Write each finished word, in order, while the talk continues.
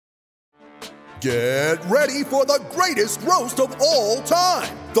Get ready for the greatest roast of all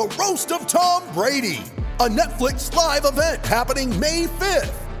time, the Roast of Tom Brady, a Netflix live event happening May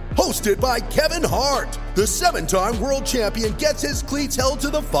 5th. Hosted by Kevin Hart, the 7-time world champion gets his cleats held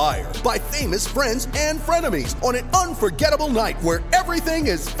to the fire by famous friends and frenemies on an unforgettable night where everything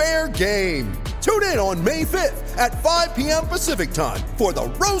is fair game. Tune in on May 5th at 5 p.m. Pacific time for the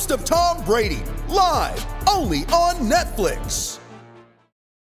Roast of Tom Brady, live only on Netflix.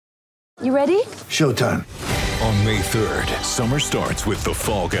 You ready? Showtime. On May 3rd, summer starts with The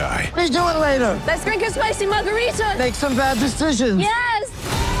Fall Guy. Let's do it later. Let's drink a spicy margarita. Make some bad decisions. Yes!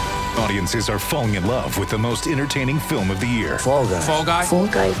 Audiences are falling in love with the most entertaining film of the year. Fall Guy. Fall Guy? Fall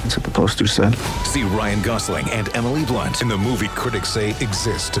Guy. That's what the poster said. See Ryan Gosling and Emily Blunt in the movie critics say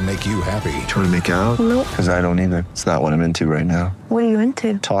exists to make you happy. Trying to make it out? Nope. Because I don't either. It's not what I'm into right now. What are you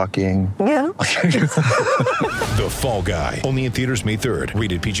into? Talking. Yeah. The Fall Guy. Only in theaters May 3rd.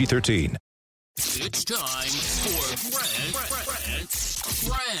 Rated PG-13. It's time for Brent's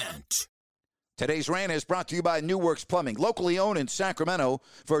Rant. Today's rant is brought to you by New Works Plumbing, locally owned in Sacramento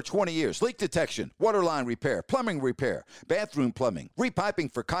for 20 years. Leak detection, water line repair, plumbing repair, bathroom plumbing,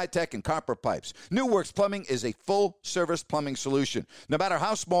 repiping for Kitech and copper pipes. New Works Plumbing is a full-service plumbing solution. No matter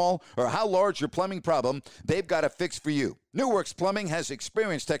how small or how large your plumbing problem, they've got a fix for you. New Works Plumbing has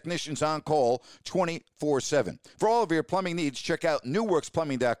experienced technicians on call 24/7. For all of your plumbing needs, check out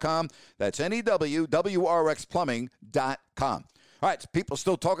newworksplumbing.com. That's NEWWRXplumbing.com. All right, people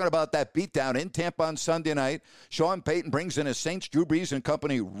still talking about that beatdown in Tampa on Sunday night. Sean Payton brings in his Saints. Drew Brees and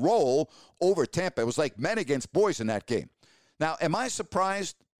company roll over Tampa. It was like men against boys in that game. Now, am I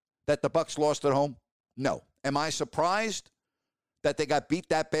surprised that the Bucs lost at home? No. Am I surprised that they got beat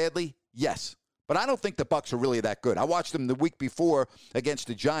that badly? Yes. But I don't think the Bucs are really that good. I watched them the week before against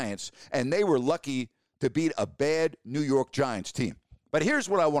the Giants, and they were lucky to beat a bad New York Giants team. But here's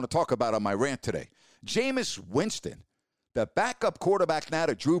what I want to talk about on my rant today. Jameis Winston, the backup quarterback now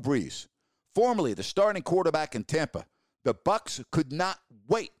to Drew Brees, formerly the starting quarterback in Tampa. The Bucs could not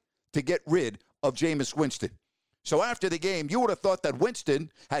wait to get rid of Jameis Winston. So after the game, you would have thought that Winston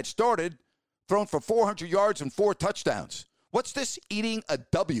had started, thrown for 400 yards and 4 touchdowns. What's this eating a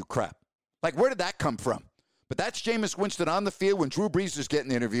W crap? Like, where did that come from? But that's Jameis Winston on the field when Drew Brees is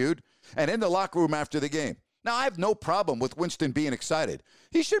getting interviewed and in the locker room after the game. Now, I have no problem with Winston being excited.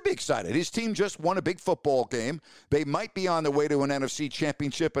 He should be excited. His team just won a big football game. They might be on their way to an NFC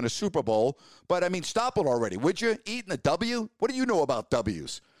championship and a Super Bowl. But, I mean, stop it already, would you? Eating a W? What do you know about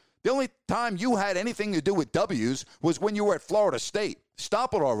W's? The only time you had anything to do with W's was when you were at Florida State.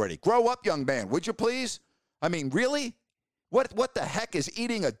 Stop it already. Grow up, young man, would you please? I mean, really? What the heck is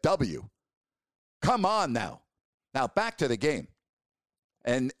eating a W? Come on now. Now, back to the game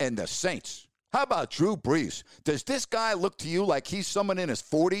and the Saints. How about Drew Brees? Does this guy look to you like he's someone in his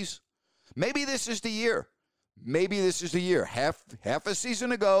 40s? Maybe this is the year. Maybe this is the year. Half a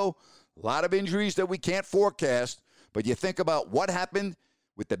season ago, a lot of injuries that we can't forecast, but you think about what happened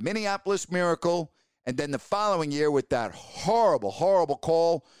with the Minneapolis Miracle and then the following year with that horrible, horrible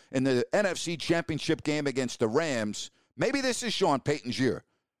call in the NFC Championship game against the Rams. Maybe this is Sean Payton's year.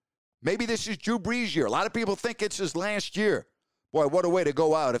 Maybe this is Drew Brees' year. A lot of people think it's his last year. Boy, what a way to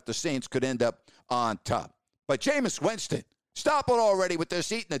go out if the Saints could end up on top. But Jameis Winston, stop it already with this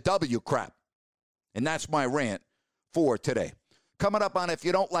eating a W crap. And that's my rant for today. Coming up on If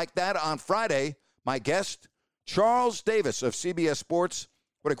You Don't Like That on Friday, my guest, Charles Davis of CBS Sports.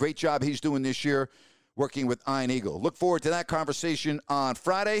 What a great job he's doing this year working with Iron Eagle. Look forward to that conversation on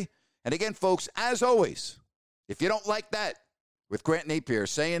Friday. And again, folks, as always, if you don't like that, with Grant Napier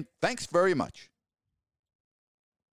saying thanks very much.